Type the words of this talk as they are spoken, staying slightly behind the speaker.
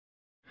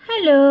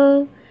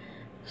Hello.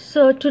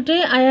 So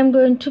today I am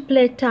going to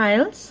play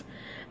tiles.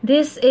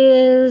 This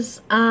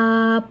is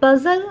a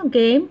puzzle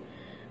game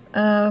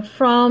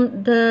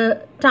from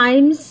the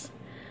Times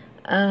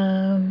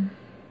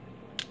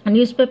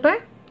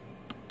newspaper.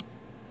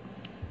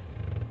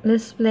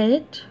 Let's play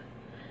it.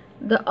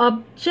 The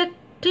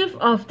objective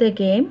of the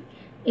game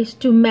is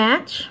to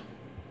match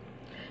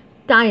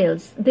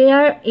tiles. They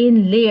are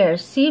in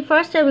layers. See,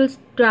 first I will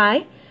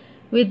try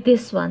with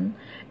this one.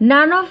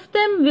 None of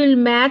them will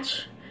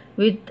match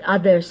with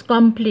others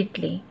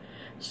completely.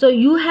 So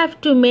you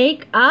have to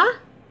make a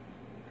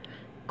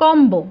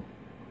combo,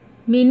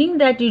 meaning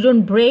that you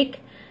don't break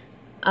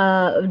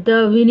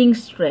the winning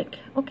streak.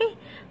 Okay.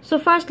 So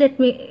first let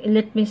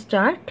me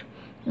start.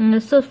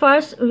 So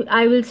first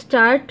I will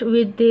start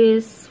with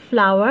this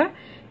flower.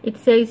 It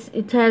says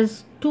it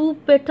has 2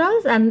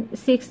 petals and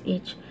 6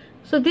 each.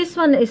 So this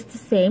one is the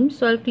same.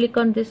 So I'll click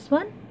on this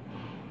one.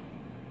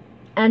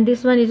 And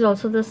this one is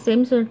also the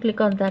same, so I'll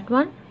click on that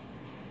one.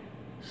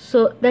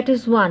 So that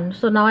is one.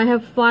 So now I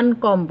have one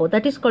combo.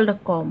 That is called a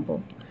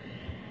combo.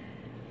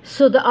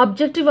 So the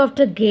objective of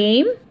the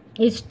game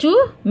is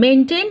to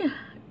maintain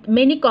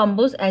many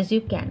combos as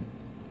you can.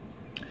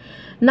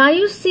 Now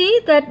you see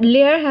that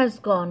layer has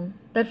gone,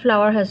 that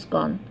flower has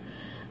gone.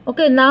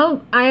 Okay,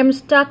 now I am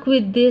stuck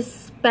with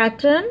this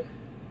pattern,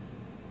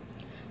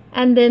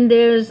 and then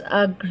there's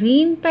a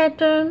green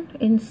pattern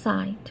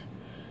inside.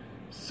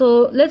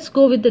 So let's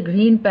go with the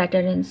green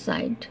pattern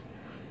inside.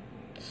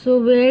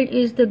 So where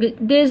is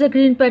there's a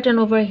green pattern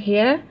over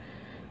here,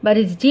 but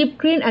it's deep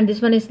green and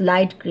this one is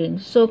light green.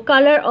 So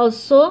color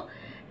also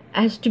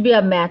has to be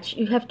a match.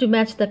 You have to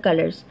match the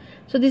colors.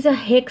 So this is a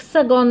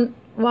hexagon,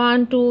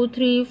 1 2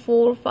 3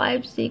 4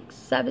 5 6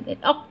 7 8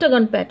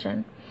 octagon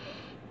pattern.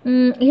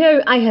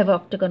 Here I have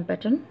octagon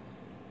pattern,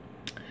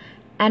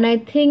 and I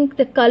think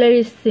the color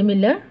is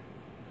similar.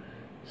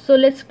 So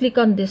let's click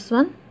on this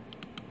one.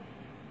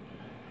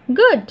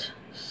 Good.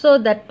 So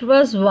that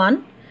was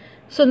one.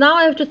 So now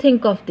I have to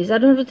think of this. I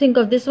don't have to think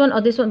of this one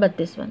or this one, but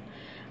this one.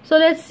 So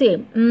let's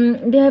see.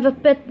 They have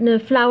a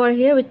flower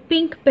here with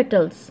pink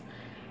petals.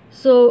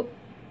 So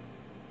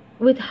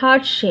with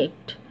heart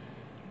shaped.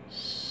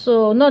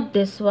 So not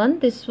this one.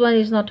 This one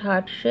is not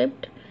heart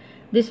shaped.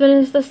 This one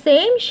is the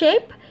same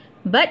shape,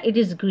 but it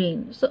is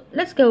green. So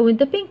let's go with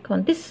the pink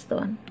one. This is the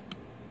one.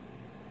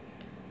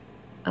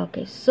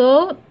 Okay.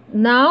 So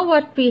now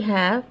what we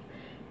have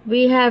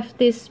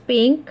this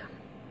pink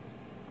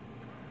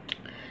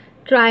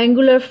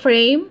triangular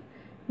frame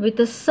with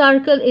a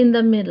circle in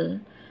the middle.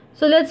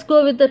 So let's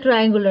go with the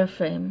triangular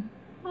frame.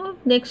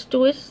 Next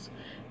to it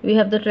we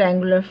have the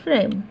triangular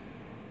frame.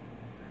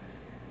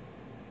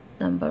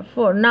 Number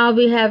 4. Now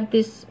we have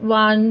this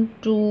 1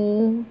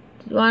 2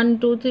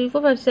 3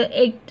 4 5 6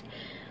 8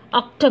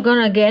 octagon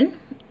again,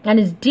 and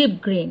it's deep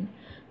green.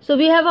 So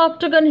we have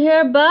octagon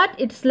here, but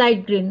it's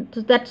light green. So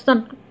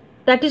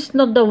that is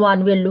not the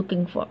one we're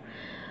looking for.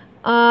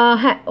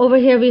 Over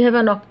here we have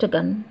an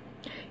octagon.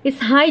 It's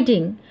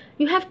hiding.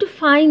 You have to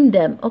find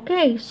them.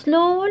 Okay,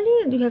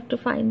 slowly you have to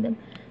find them.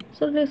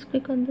 So let's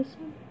click on this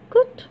one.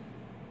 Good.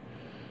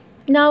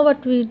 Now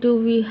what we do,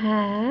 we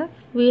have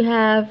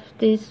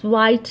this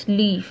white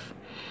leaf.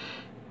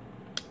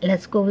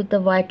 Let's go with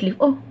the white leaf.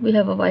 Oh, we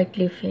have a white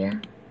leaf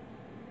here.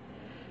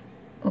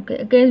 Okay,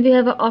 again we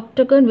have an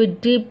octagon with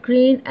deep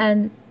green,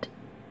 and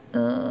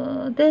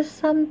there's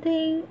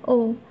something.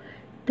 Oh,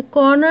 the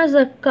corners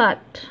are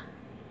cut.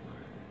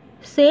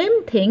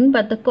 Same thing,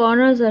 but the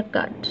corners are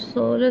cut.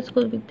 So let's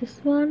go with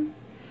this one.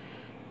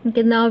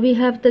 Okay, now we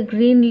have the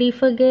green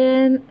leaf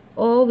again.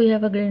 Oh, we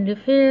have a green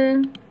leaf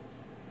here.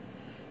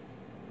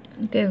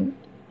 Okay,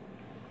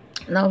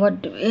 now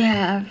what do we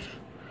have?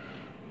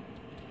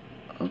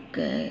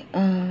 Okay,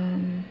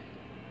 I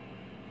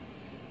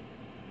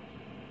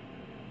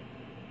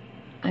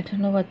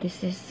don't know what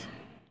this is.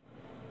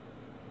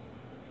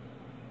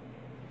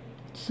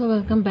 So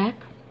welcome back.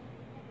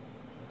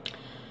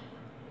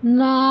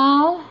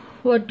 Now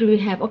what do we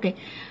have? Okay,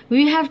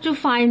 we have to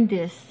find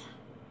this.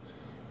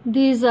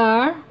 These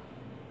are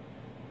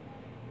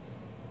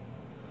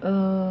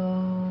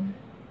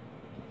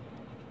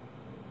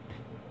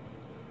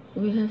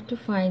we have to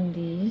find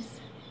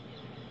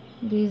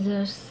these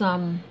are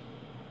some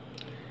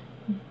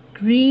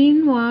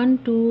green. 1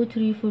 2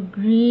 3 4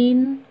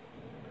 green.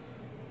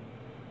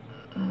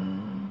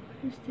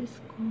 What is this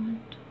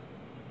called?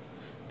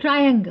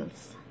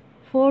 Triangles.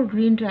 4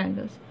 green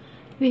triangles.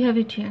 We have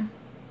it here.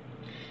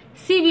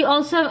 See, we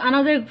also have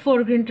another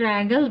 4 green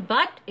triangle,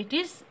 but it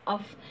is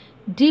of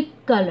deep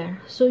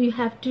color, so you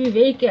have to be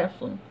very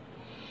careful.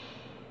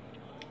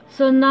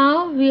 So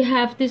now we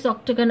have this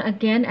octagon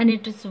again, and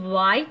it is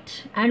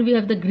white, and we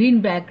have the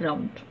green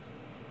background.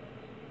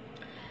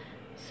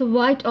 So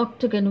white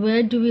octagon,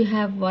 where do we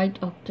have white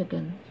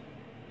octagon?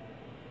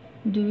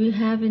 Do we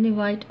have any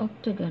white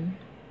octagon?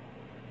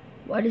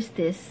 What is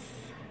this?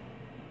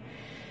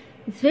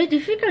 It's very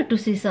difficult to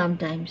see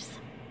sometimes.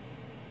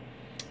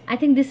 I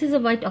think this is a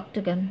white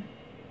octagon.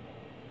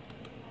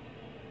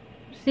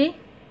 See,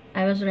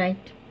 I was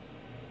right.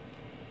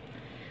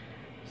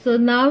 So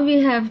now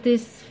we have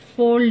this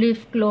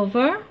 4-leaf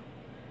clover,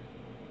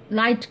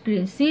 light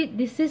green. See,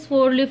 this is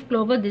 4-leaf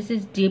clover, this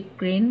is deep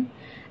green,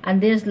 and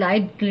there's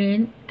light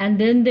green, and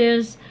then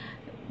there's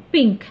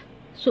pink.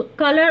 So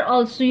color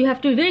also, you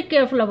have to be very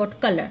careful about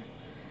color.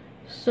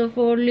 So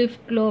 4-leaf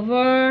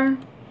clover,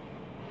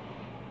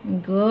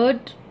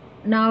 good.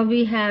 Now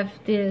we have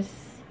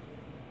this,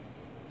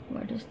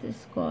 what is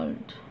this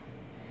called?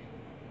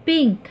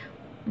 Pink.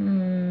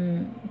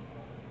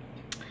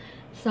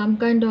 Some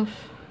kind of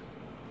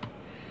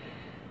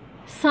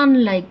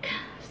sun-like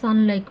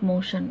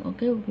motion.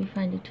 Okay, we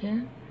find it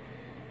here.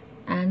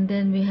 And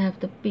then we have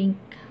the pink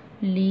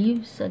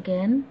leaves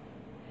again.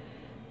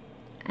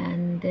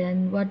 And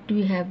then what do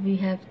we have? We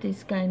have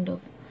this kind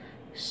of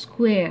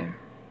square,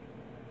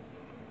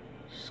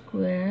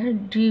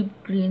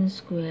 deep green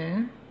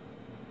square.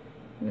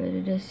 Where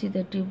did I see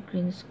the deep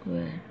green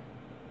square?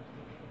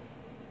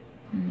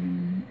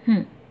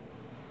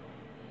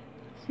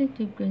 See,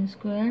 deep green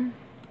square.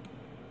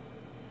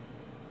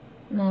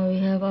 Now we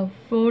have a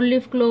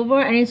 4-leaf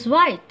clover, and it's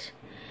white.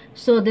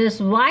 So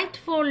there's white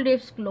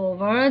 4-leaf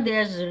clover,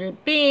 there's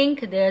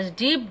pink, there's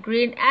deep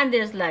green, and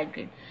there's light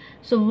green.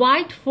 So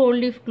white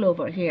 4-leaf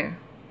clover here.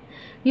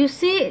 You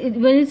see,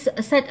 when it's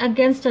set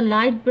against a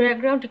light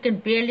background, you can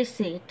barely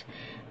see it.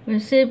 When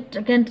it's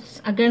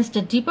set against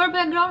a deeper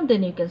background,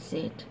 then you can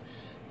see it.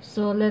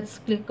 So let's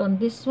click on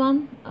this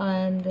one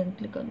and then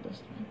click on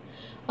this one.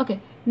 Okay,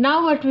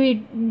 now what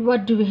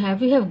do we have?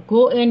 We have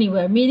go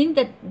anywhere, meaning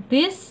that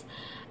this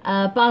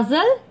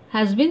puzzle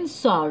has been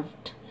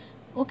solved.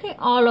 Okay,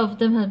 all of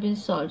them have been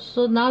solved.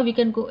 So now we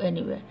can go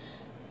anywhere.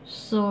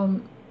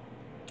 So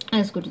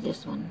let's go to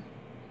this one.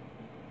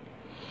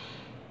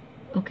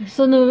 Okay,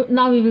 so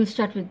now we will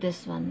start with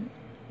this one.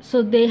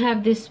 So they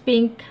have this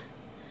pink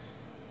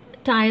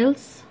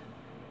tiles.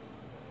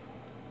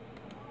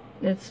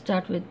 Let's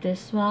start with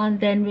this one.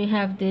 Then we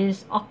have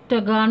this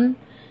octagon,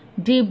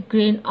 deep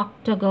green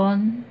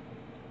octagon.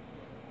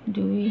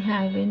 Do we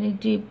have any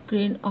deep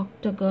green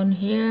octagon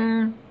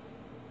here?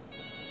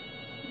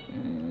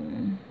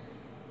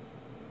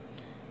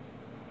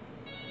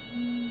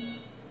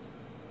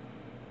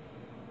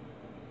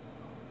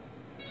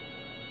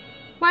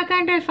 Why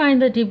can't I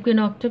find the deep green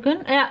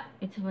octagon? Yeah,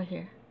 it's over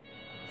here.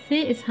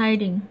 See, it's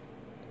hiding.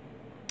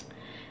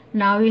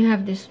 Now we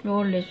have this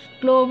 4-leaf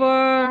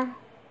clover.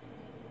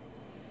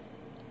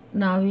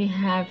 Now we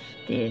have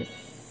this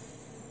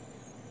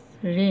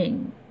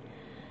ring.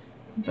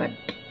 But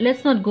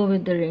let's not go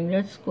with the ring.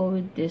 Let's go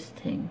with this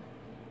thing.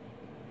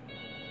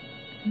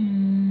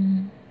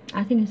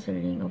 I think it's a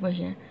ring over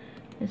here.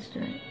 Let's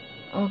try.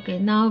 Okay,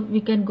 now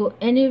we can go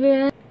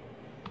anywhere.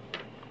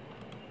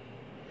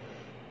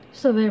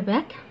 So we're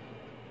back.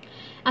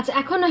 আচ্ছা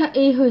এখন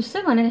এই হইছে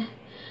মানে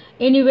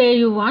anywhere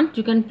you want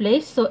you can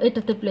place. So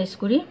এটাতে place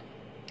করি.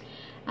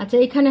 আচ্ছা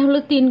এখানে হলো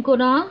 3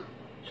 কোণা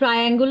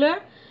triangular.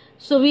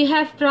 So we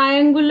have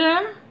triangular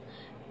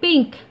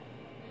pink.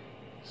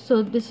 So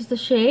this is the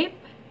shape.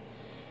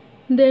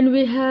 Then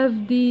we have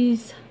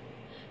these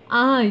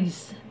eyes.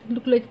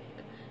 Look like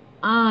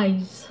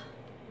eyes.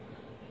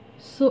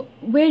 So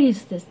where is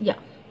this? Yeah.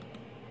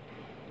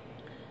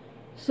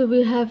 So we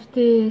have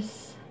this.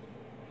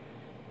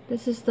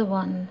 This is the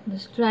one.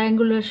 This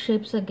triangular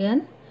shapes again,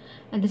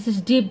 and this is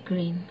deep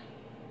green.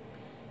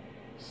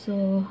 So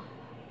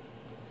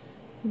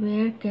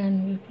where can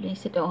we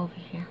place it? Over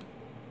here.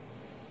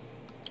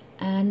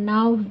 And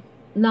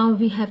now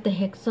we have the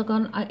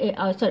hexagon.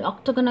 Sorry,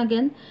 octagon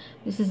again.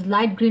 This is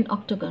light green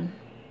octagon.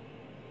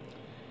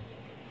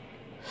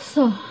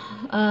 So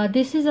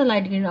this is a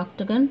light green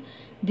octagon.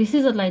 This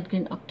is a light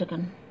green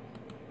octagon.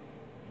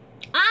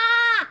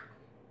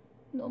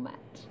 No match.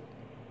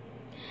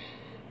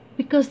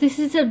 Because this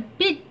is a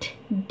bit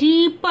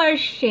deeper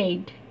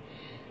shade.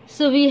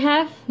 So we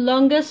have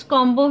longest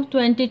combo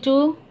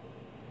 22.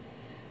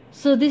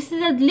 So this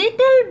is a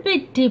little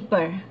bit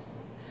deeper.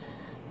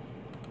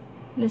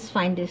 Let's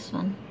find this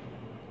one.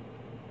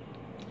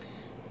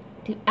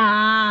 It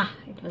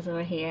was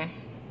over here.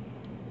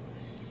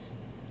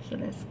 So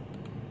let's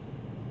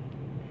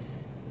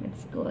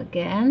go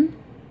again.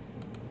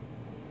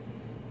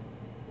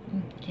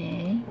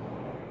 Okay.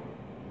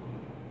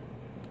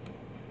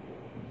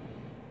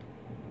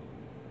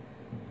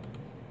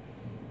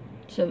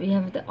 So we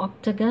have the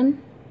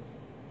octagon,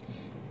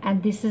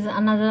 and this is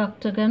another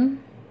octagon.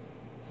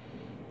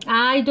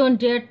 I don't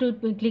dare to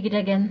click it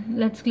again.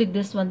 Let's click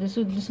this one.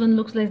 This one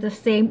looks like the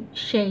same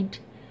shade.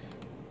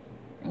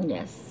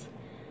 Yes.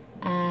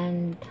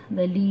 And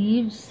the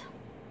leaves.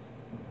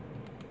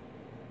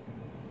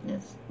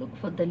 Let's look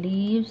for the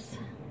leaves.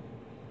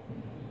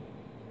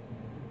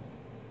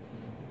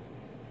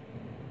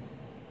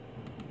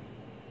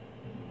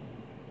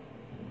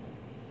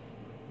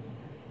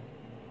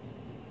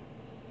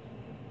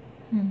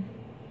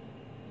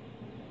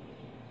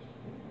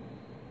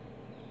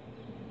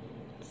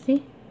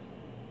 See?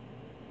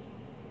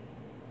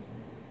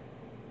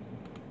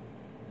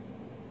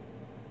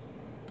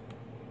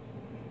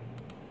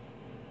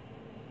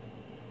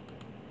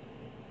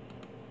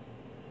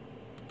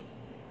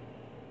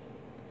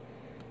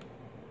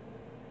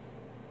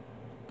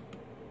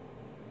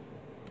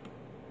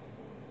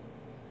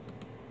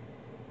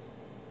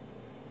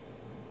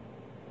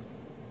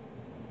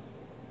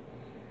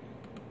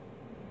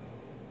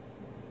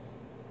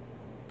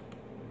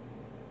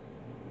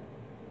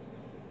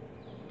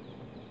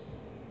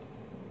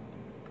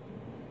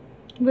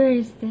 Where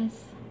is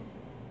this?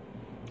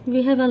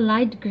 We have a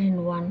light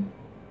green one.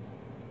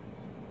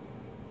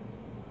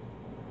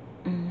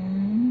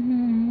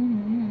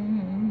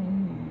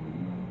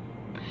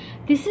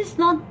 This is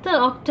not the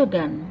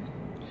octagon.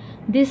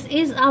 This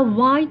is a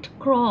white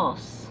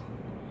cross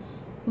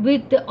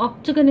with the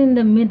octagon in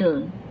the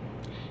middle,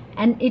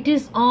 and it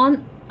is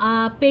on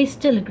a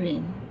pastel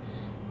green.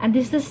 And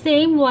this is the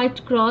same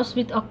white cross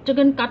with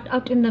octagon cut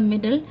out in the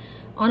middle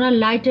on a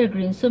lighter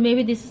green. So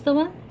maybe this is the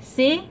one.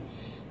 See,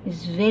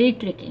 it's very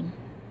tricky.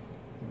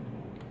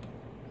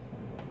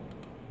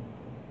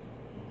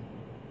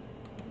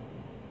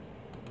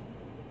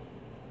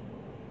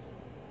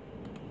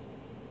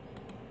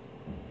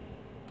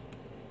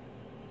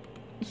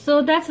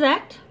 So that's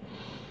that.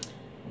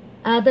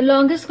 The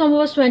longest combo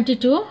was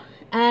 22,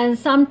 and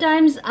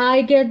sometimes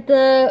I get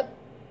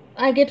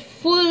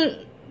full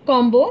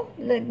combo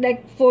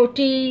like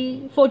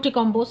 40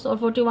 combos or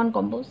 41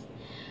 combos.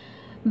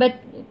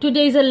 But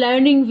today is a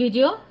learning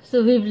video,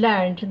 so we've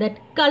learned that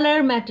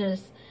color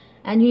matters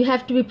and you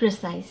have to be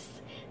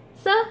precise.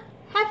 So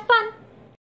have fun.